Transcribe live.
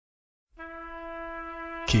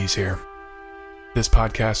Keys here. This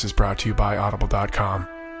podcast is brought to you by Audible.com.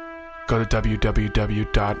 Go to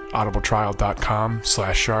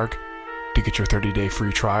www.audibletrial.com/shark to get your 30-day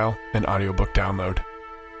free trial and audiobook download.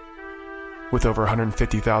 With over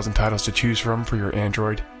 150,000 titles to choose from for your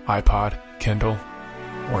Android, iPod, Kindle,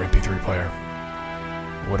 or MP3 player.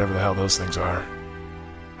 Whatever the hell those things are.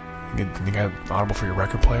 You got Audible for your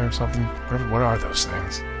record player or something? What are those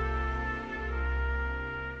things?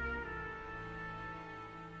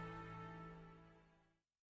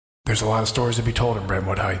 There's a lot of stories to be told in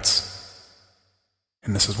Brentwood Heights.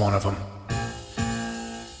 And this is one of them.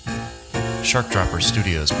 Shark Dropper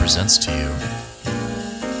Studios presents to you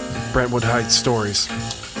Brentwood Heights Stories.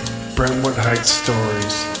 Brentwood Heights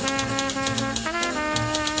Stories.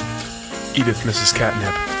 Edith, Mrs.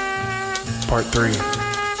 Catnip. Part 3.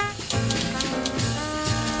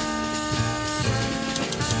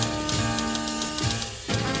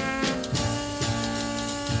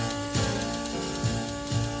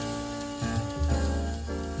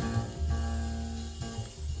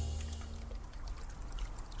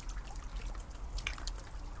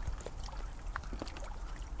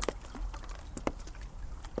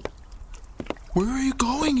 Where are you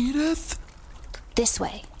going, Edith? This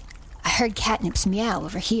way. I heard Catnip's meow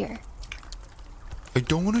over here. I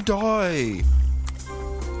don't want to die.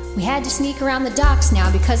 We had to sneak around the docks now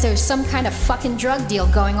because there was some kind of fucking drug deal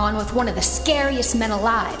going on with one of the scariest men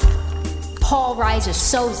alive, Paul Reiser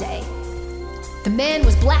Soze. The man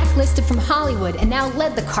was blacklisted from Hollywood and now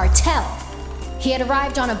led the cartel. He had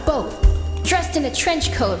arrived on a boat, dressed in a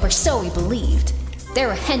trench coat, or so he believed. There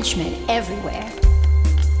were henchmen everywhere.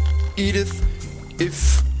 Edith,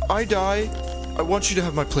 if I die, I want you to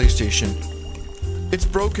have my PlayStation. It's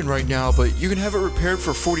broken right now, but you can have it repaired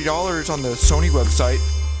for $40 on the Sony website.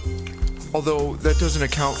 Although that doesn't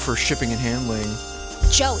account for shipping and handling.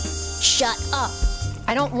 Joey, shut up.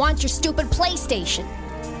 I don't want your stupid PlayStation.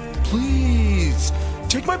 Please,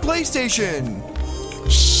 take my PlayStation.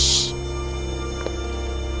 Shh.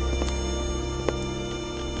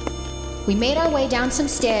 We made our way down some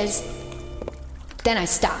stairs. Then I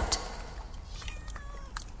stopped.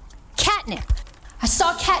 Catnip! I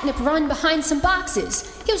saw Catnip run behind some boxes.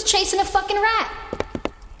 He was chasing a fucking rat.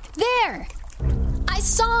 There! I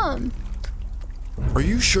saw him. Are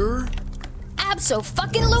you sure?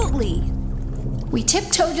 Abso-fucking-lutely. We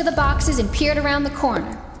tiptoed to the boxes and peered around the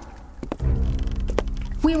corner.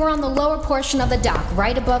 We were on the lower portion of the dock,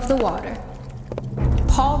 right above the water.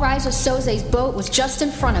 Paul Reiser Soze's boat was just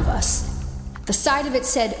in front of us. The side of it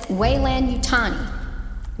said, Wayland Yutani.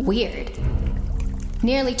 Weird.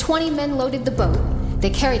 Nearly 20 men loaded the boat. They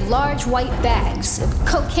carried large white bags, of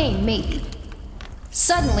cocaine maybe.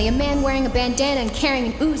 Suddenly, a man wearing a bandana and carrying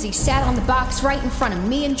an Uzi sat on the box right in front of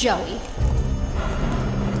me and Joey.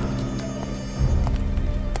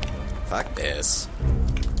 Fuck this.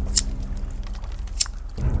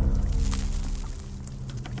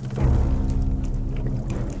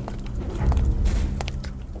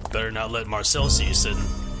 Better not let Marcel see you sitting.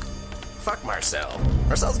 Fuck Marcel.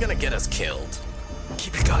 Marcel's gonna get us killed.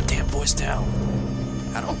 Keep your goddamn voice down.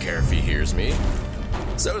 I don't care if he hears me.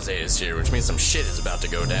 Soze is here, which means some shit is about to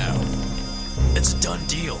go down. It's a done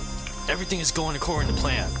deal. Everything is going according to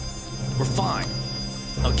plan. We're fine.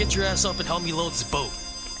 Now get your ass up and help me load this boat.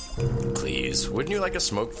 Please, wouldn't you like a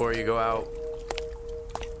smoke before you go out?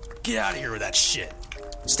 Get out of here with that shit.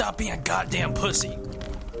 Stop being a goddamn pussy.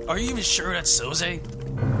 Are you even sure that's Soze?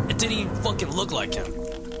 It didn't even fucking look like him.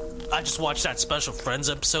 I just watched that Special Friends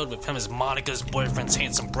episode with him as Monica's boyfriend's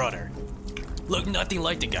handsome brother. Looked nothing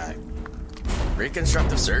like the guy.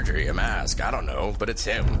 Reconstructive surgery, a mask, I don't know, but it's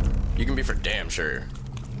him. You can be for damn sure.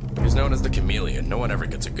 He's known as the chameleon. No one ever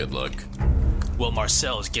gets a good look. Well,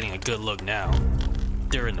 Marcel is getting a good look now.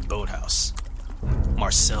 They're in the boathouse.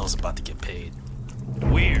 Marcel's about to get paid.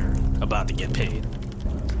 We're about to get paid.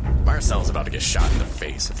 Marcel's about to get shot in the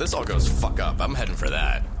face. If this all goes fuck up, I'm heading for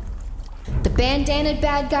that. The bandanaed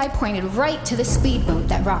bad guy pointed right to the speedboat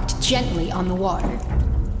that rocked gently on the water.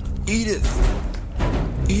 Edith,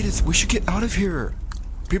 we should get out of here.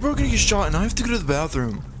 People are gonna get shot and I have to go to the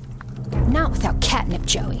bathroom. Not without Catnip,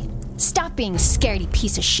 Joey. Stop being a scaredy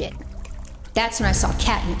piece of shit. That's when I saw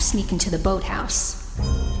Catnip sneak into the boathouse.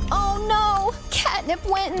 Oh no! Catnip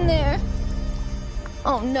went in there!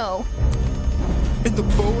 Oh no. In the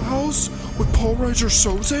boathouse? With Paul Reiser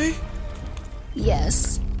Soze?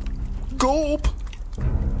 Yes. Gulp!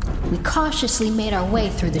 We cautiously made our way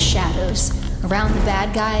through the shadows, around the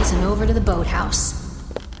bad guys and over to the boathouse.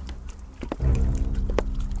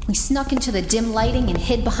 We snuck into the dim lighting and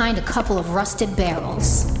hid behind a couple of rusted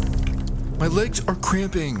barrels. My legs are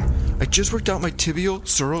cramping. I just worked out my tibial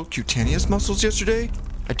surocutaneous muscles yesterday.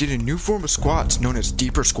 I did a new form of squats known as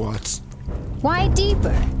deeper squats. Why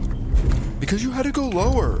deeper? Because you had to go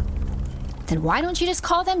lower. Then why don't you just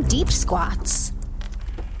call them deep squats?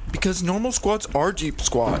 Because normal squats are deep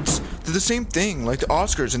squats. They're the same thing, like the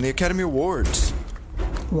Oscars and the Academy Awards.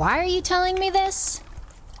 Why are you telling me this?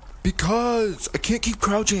 Because I can't keep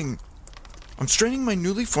crouching. I'm straining my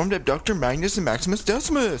newly formed abductor Magnus and Maximus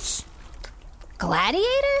Decimus.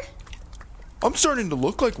 Gladiator? I'm starting to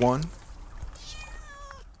look like one.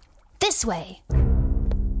 This way.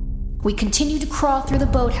 We continued to crawl through the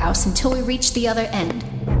boathouse until we reached the other end.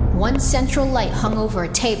 One central light hung over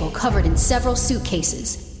a table covered in several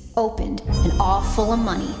suitcases, opened and all full of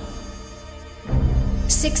money.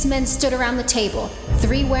 6 men stood around the table,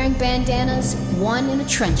 3 wearing bandanas, 1 in a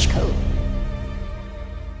trench coat.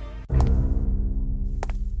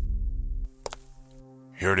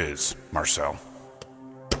 Here it is, Marcel.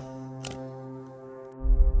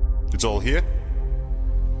 It's all here?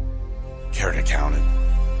 Care to count it?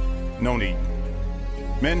 No need.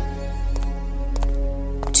 Men?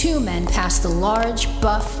 2 men passed the large,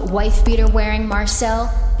 buff, wife-beater-wearing Marcel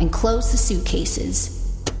and closed the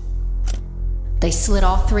suitcases. They slid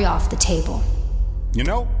all 3 off the table. You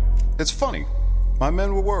know, it's funny. My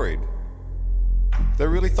men were worried. They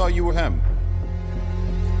really thought you were him.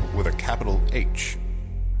 With a capital H.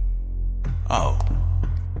 Oh.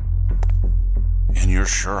 And you're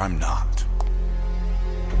sure I'm not?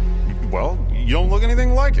 Well, you don't look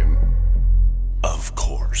anything like him. Of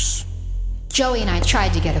course. Joey and I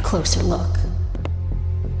tried to get a closer look.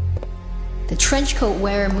 The trench coat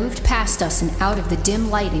wearer moved past us and out of the dim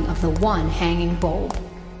lighting of the one hanging bulb.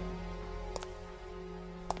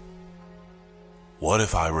 What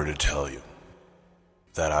if I were to tell you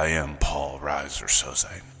that I am Paul Reiser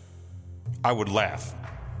Soze? I would laugh.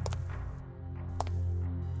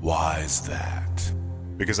 Why's that?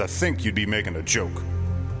 Because I think you'd be making a joke.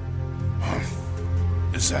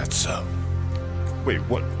 Is that so? Wait,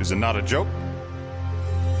 what? Is it not a joke?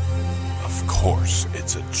 Of course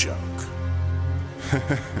it's a joke.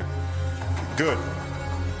 Good.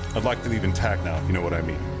 I'd like to leave intact now, if you know what I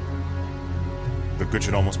mean. The good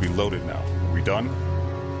should almost be loaded now. Are we done?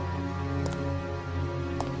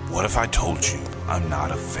 What if I told you I'm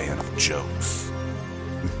not a fan of jokes?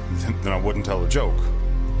 Then I wouldn't tell a joke.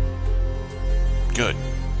 Good.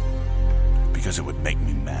 Because it would make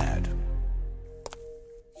me mad.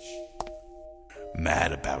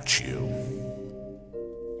 Mad about you.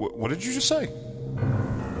 What did you just say?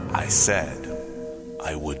 I said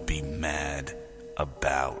I would be mad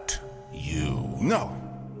about you. No.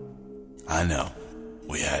 I know.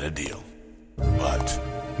 We had a deal. But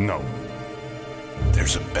No.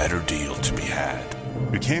 there's a better deal to be had.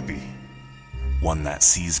 It can't be. One that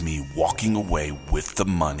sees me walking away with the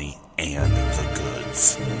money and the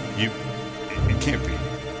goods. It can't be.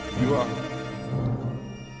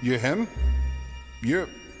 You're him? You're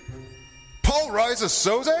Paul Reiser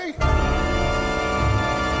Soze?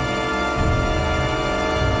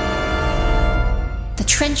 The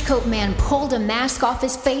trenchcoat man pulled a mask off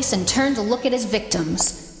his face and turned to look at his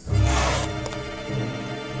victims.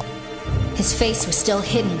 His face was still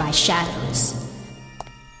hidden by shadows.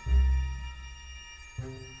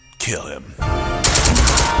 Kill him.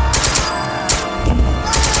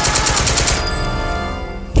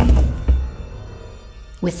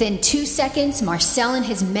 Within 2 seconds, Marcel and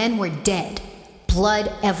his men were dead.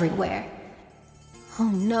 Blood everywhere. Oh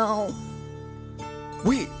no.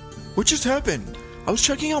 Wait, what just happened? I was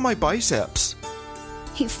checking out my biceps.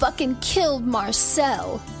 He fucking killed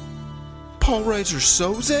Marcel. Paul Reiser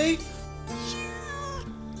Soze?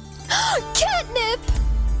 Catnip!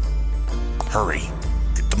 Hurry.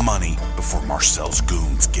 Get the money before Marcel's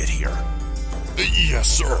goons get here. Yes,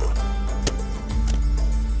 sir.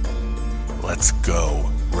 Let's go.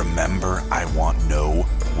 Remember, I want no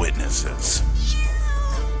witnesses.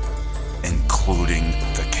 Including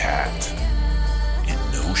the cat. It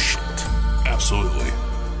knows shit. Absolutely.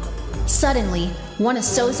 Suddenly, one of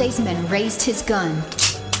Soze's men raised his gun.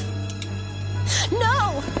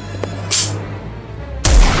 No!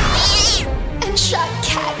 And shot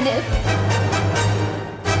Catnip.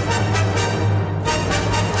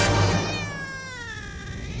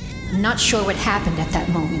 I'm not sure what happened at that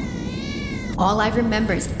moment. All I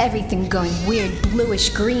remember is everything going weird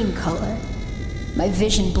bluish-green color. My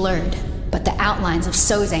vision blurred, but the outlines of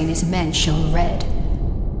Soze and his men shone red.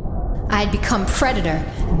 I had become predator,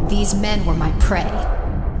 and these men were my prey.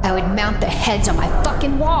 I would mount their heads on my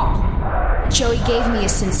fucking wall. Joey gave me a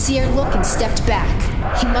sincere look and stepped back.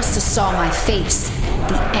 He must have saw my face,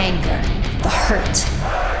 the anger, the hurt.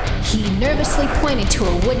 He nervously pointed to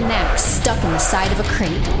a wooden axe stuck in the side of a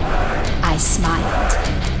crate. I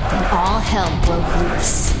smiled. Then all hell broke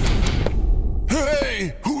loose.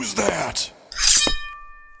 Hey, who's that?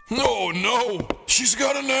 No, no, she's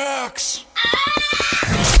got an axe.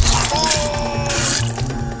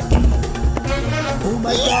 Oh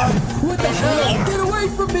my god, what the hell? Get away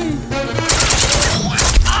from me!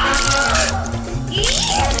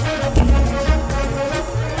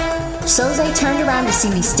 Soze turned around to see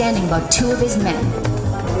me standing above two of his men.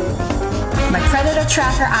 My predator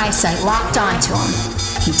tracker eyesight locked onto him.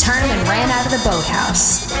 He turned and ran out of the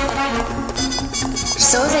boathouse.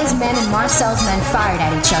 Soze's men and Marcel's men fired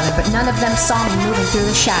at each other, but none of them saw me moving through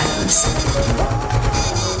the shadows.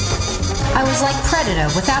 I was like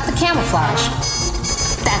Predator without the camouflage.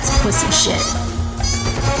 That's pussy shit.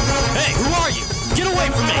 Hey, who are you? Get away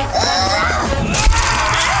from me!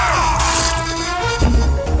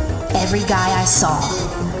 Every guy I saw,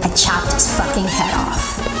 I chopped his fucking head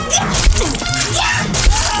off.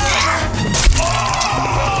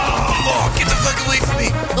 Oh, get the fuck away from me!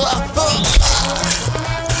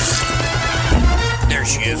 There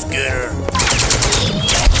she is, get her.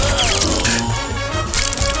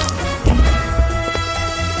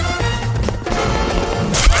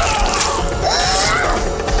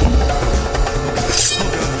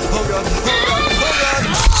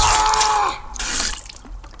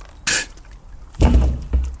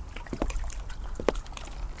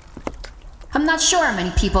 I'm not sure how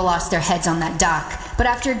many people lost their heads on that dock, but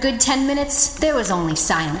after a good 10 minutes, there was only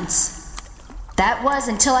silence. That was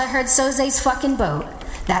until I heard Soze's fucking boat.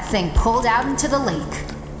 That thing pulled out into the lake.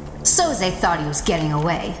 Soze thought he was getting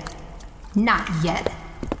away. Not yet.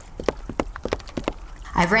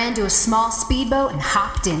 I ran to a small speedboat and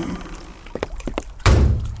hopped in.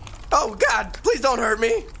 Oh, God, please don't hurt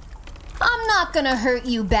me. I'm not gonna hurt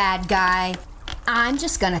you, bad guy. I'm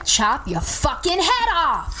just gonna chop your fucking head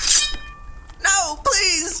off. No,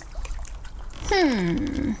 please.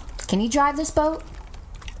 Can you drive this boat?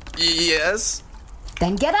 Yes.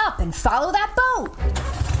 Then get up and follow that boat.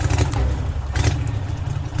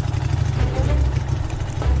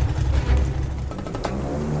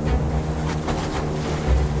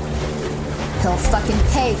 He'll fucking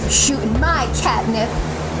pay for shooting my catnip.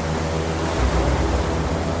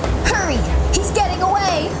 Hurry! He's getting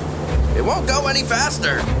away! It won't go any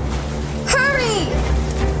faster. Hurry!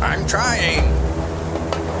 I'm trying.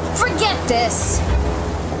 Forget this.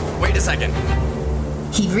 Wait a second.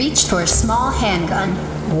 He reached for a small handgun.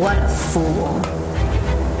 What a fool.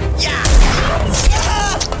 Yeah!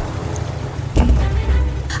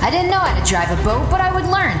 I didn't know how to drive a boat, but I would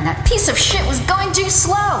learn. That piece of shit was going too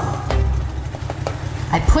slow.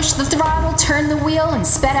 I pushed the throttle, turned the wheel, and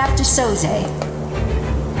sped after Soze.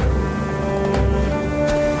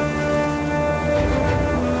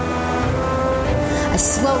 I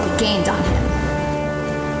slowly gained on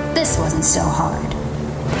him. This wasn't so hard.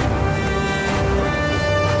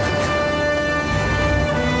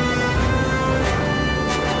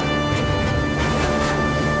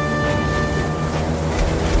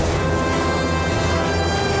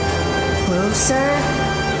 Closer.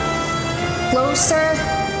 Closer.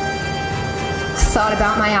 I thought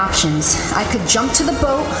about my options. I could jump to the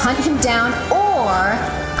boat, hunt him down, or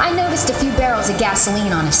I noticed a few barrels of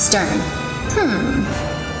gasoline on his stern.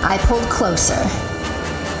 I pulled closer.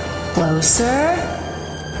 Closer.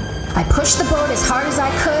 I pushed the boat as hard as I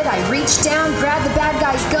could. I reached down, grabbed the bad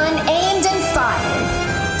guy's gun, aimed, and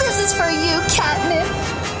fired. This is for you, Catnip.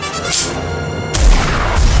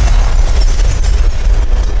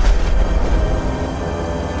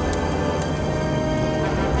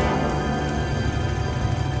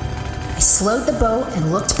 I slowed the boat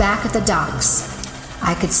and looked back at the docks.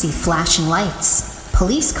 I could see flashing lights,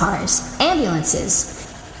 police cars, ambulances.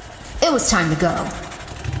 It was time to go.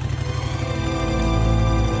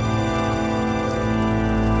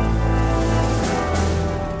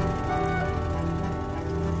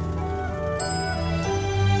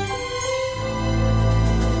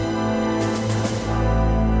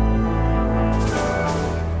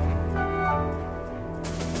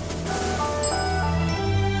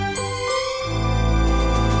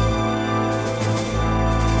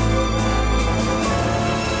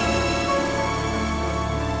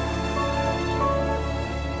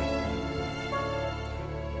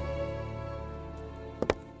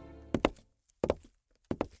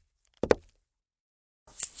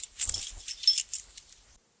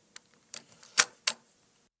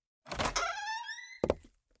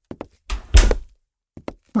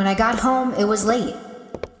 When I got home, it was late.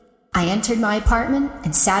 I entered my apartment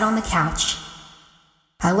and sat on the couch.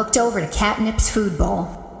 I looked over to Catnip's food bowl.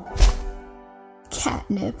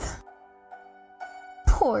 Catnip.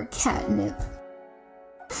 Poor Catnip.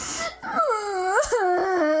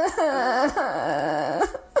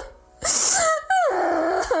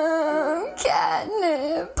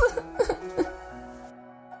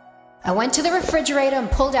 I went to the refrigerator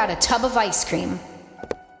and pulled out a tub of ice cream.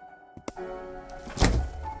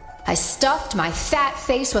 I stuffed my fat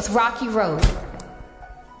face with Rocky Road.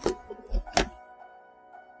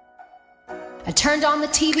 I turned on the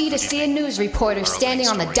TV to see a news reporter standing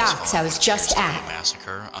on the docks I was just at.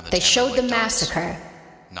 They showed the massacre.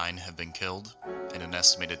 9 have been killed, and an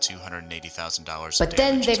estimated $280,000. But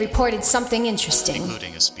then they reported something interesting.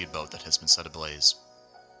 Including a speedboat that has been set ablaze.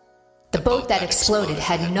 The boat that exploded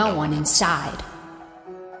had no one inside.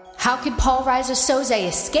 How could Paul Reiser Soze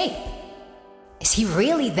escape? Is he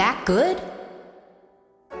really that good?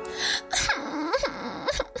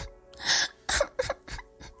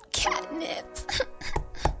 Catnip.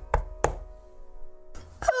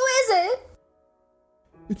 Who is it?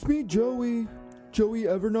 It's me, Joey. Joey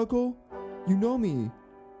Everknuckle. You know me.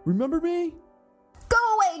 Remember me? Go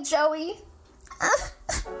away, Joey.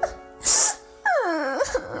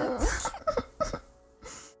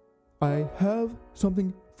 I have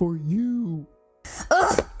something for you.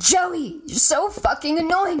 Ugh, Joey, you're so fucking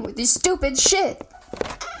annoying with your stupid shit.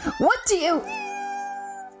 What do you...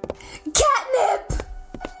 Catnip!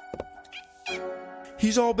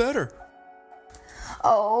 He's all better.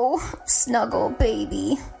 Oh, snuggle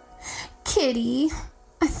baby. Kitty,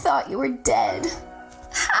 I thought you were dead.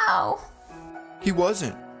 How? He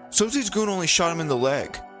wasn't. Soze's goon only shot him in the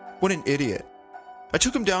leg. What an idiot. I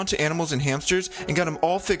took him down to Animals and Hamsters and got him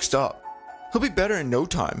all fixed up. He'll be better in no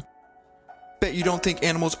time. Bet you don't think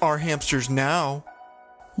animals are hamsters now.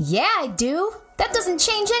 Yeah, I do. That doesn't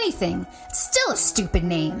change anything. It's still a stupid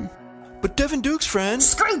name. But Devin Duke's friend.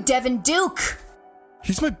 Screw Devin Duke.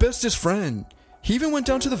 He's my bestest friend. He even went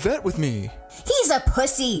down to the vet with me. He's a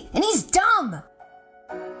pussy, and he's dumb.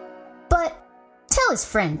 But tell his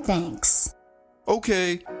friend thanks.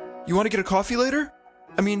 Okay. You want to get a coffee later?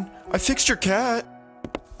 I mean, I fixed your cat.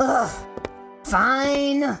 Ugh.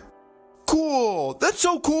 Fine. Cool. That's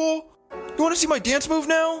so cool. You want to see my dance move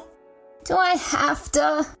now? Do I have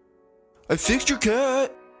to? I fixed your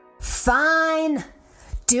cat. Fine.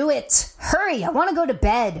 Do it. Hurry, I want to go to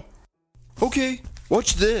bed. Okay,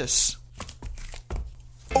 watch this.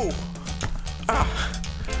 Oh. Ah.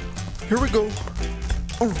 Here we go.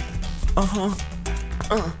 Oh. Uh-huh.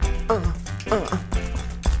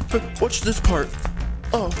 Watch this part.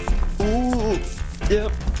 Oh. Ooh.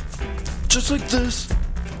 Yep. Just like this.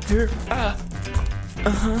 Here. Ah.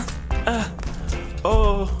 Uh-huh. Ah.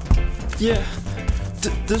 Oh. Yeah.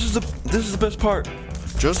 This is the best part.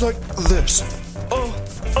 Just like this. Oh.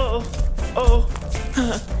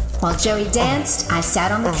 While Joey danced, I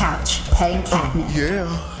sat on the couch, petting Catnip. Yeah.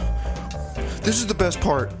 This is the best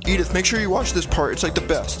part. Edith, make sure you watch this part. It's like the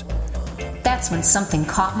best. That's when something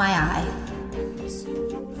caught my eye.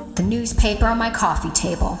 The newspaper on my coffee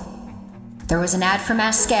table. There was an ad for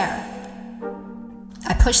mascara.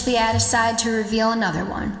 I pushed the ad aside to reveal another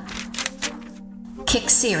one. Kick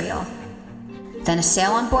cereal. Then a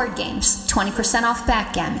sale on board games, 20% off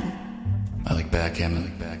backgammon. I like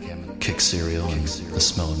backgammon, kick cereal, and the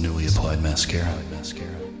smell of newly applied mascara.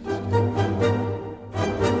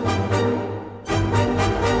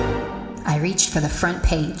 I reached for the front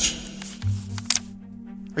page.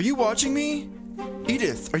 Are you watching me?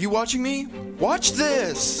 Edith, are you watching me? Watch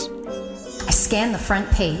this! I scanned the front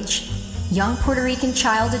page. Young Puerto Rican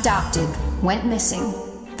child adopted, went missing.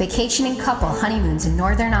 Vacationing couple honeymoons in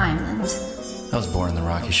Northern Ireland. I was born in the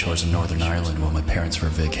rocky shores of Northern Ireland while my parents were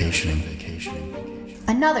vacationing.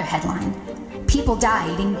 Another headline. People die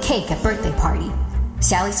eating cake at birthday party.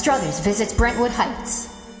 Sally Struthers visits Brentwood Heights.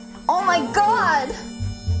 Oh my god!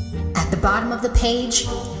 At the bottom of the page,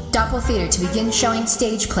 Doppel Theater to begin showing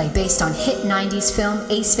stage play based on hit 90s film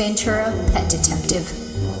Ace Ventura, Pet Detective.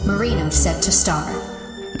 Marino set to star.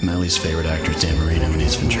 My least favorite actor is Dan Marino in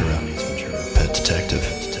Ace Ventura, Pet Detective.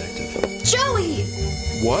 Joey!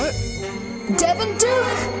 What? Devin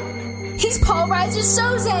Duke! He's Paul Reiser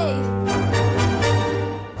Soze!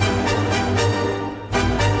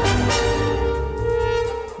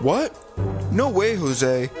 What? No way,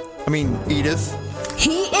 Jose. I mean, Edith.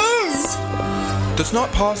 He is! That's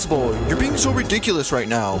not possible. You're being so ridiculous right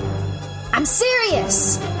now. I'm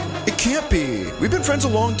serious! It can't be. We've been friends a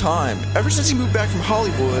long time, ever since he moved back from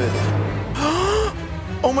Hollywood.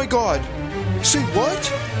 Oh my god. Say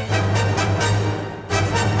what?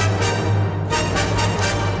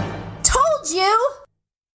 Told you!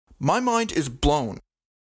 My mind is blown.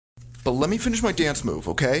 But let me finish my dance move,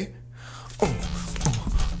 okay?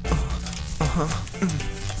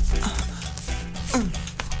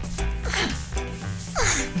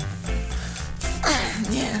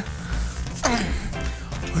 Yeah.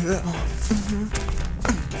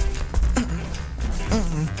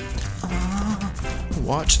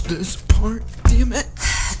 Why watch this part, damn it.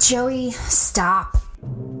 Joey, stop.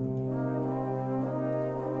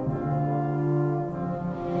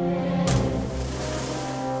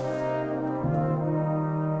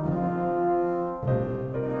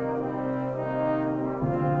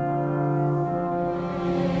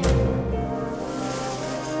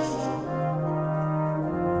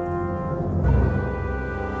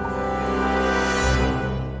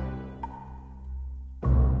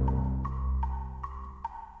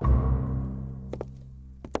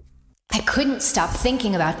 I couldn't stop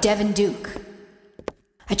thinking about Devin Duke.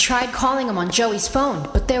 I tried calling him on Joey's phone,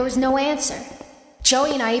 but there was no answer.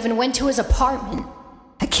 Joey and I even went to his apartment.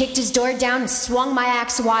 I kicked his door down and swung my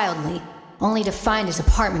axe wildly, only to find his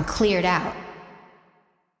apartment cleared out.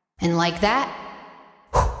 And like that,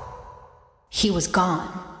 he was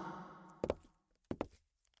gone.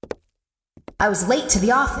 I was late to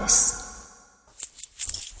the office.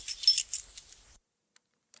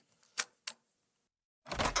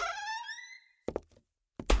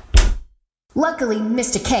 Luckily,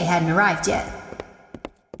 Mr. K hadn't arrived yet.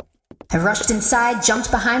 I rushed inside,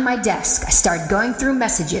 jumped behind my desk. I started going through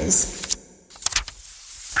messages.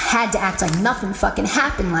 I had to act like nothing fucking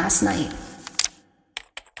happened last night.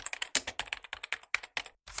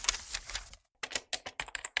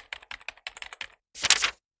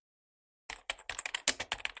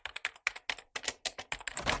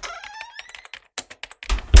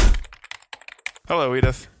 Hello,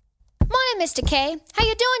 Edith. Morning, Mr. K. How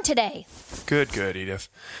you doing today? Good, Edith.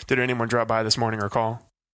 Did anyone drop by this morning or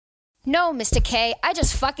call? No, Mr. K. I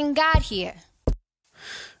just fucking got here.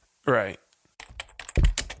 Right.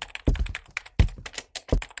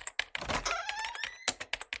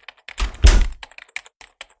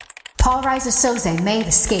 Paul Reiser Soze may have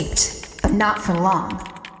escaped, but not for long.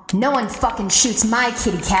 No one fucking shoots my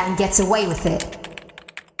kitty cat and gets away with it.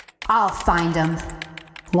 I'll find him.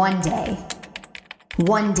 One day.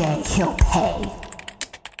 One day he'll pay.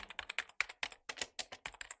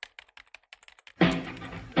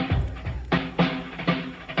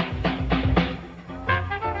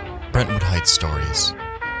 Brentwood Heights Stories.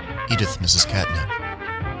 Edith, Mrs. Catnip.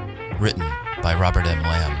 Written by Robert M.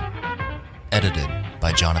 Lamb. Edited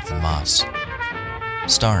by Jonathan Moss.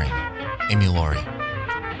 Starring Amy Laurie,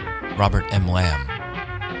 Robert M. Lamb,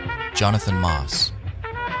 Jonathan Moss,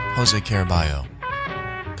 Jose Caraballo,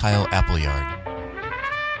 Kyle Appleyard,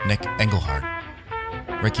 Nick Engelhardt,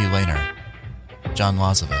 Ricky Lehner, John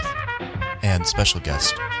Lazaveth, and special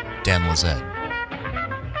guest Dan Lizette.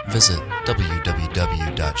 Visit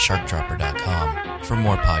www.sharkdropper.com for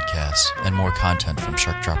more podcasts and more content from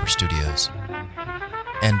Shark Dropper Studios.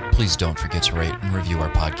 And please don't forget to rate and review our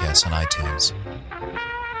podcast on iTunes.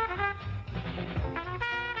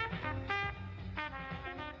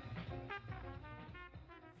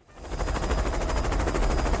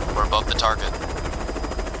 We're above the target.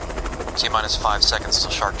 T-minus 5 seconds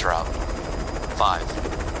till shark drop. 5,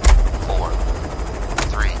 4,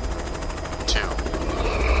 3, 2,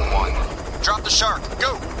 1. Drop the shark!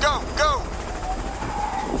 Go! Go! Go!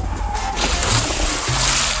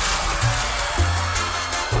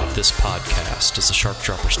 This podcast is a Shark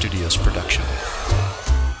Dropper Studios production.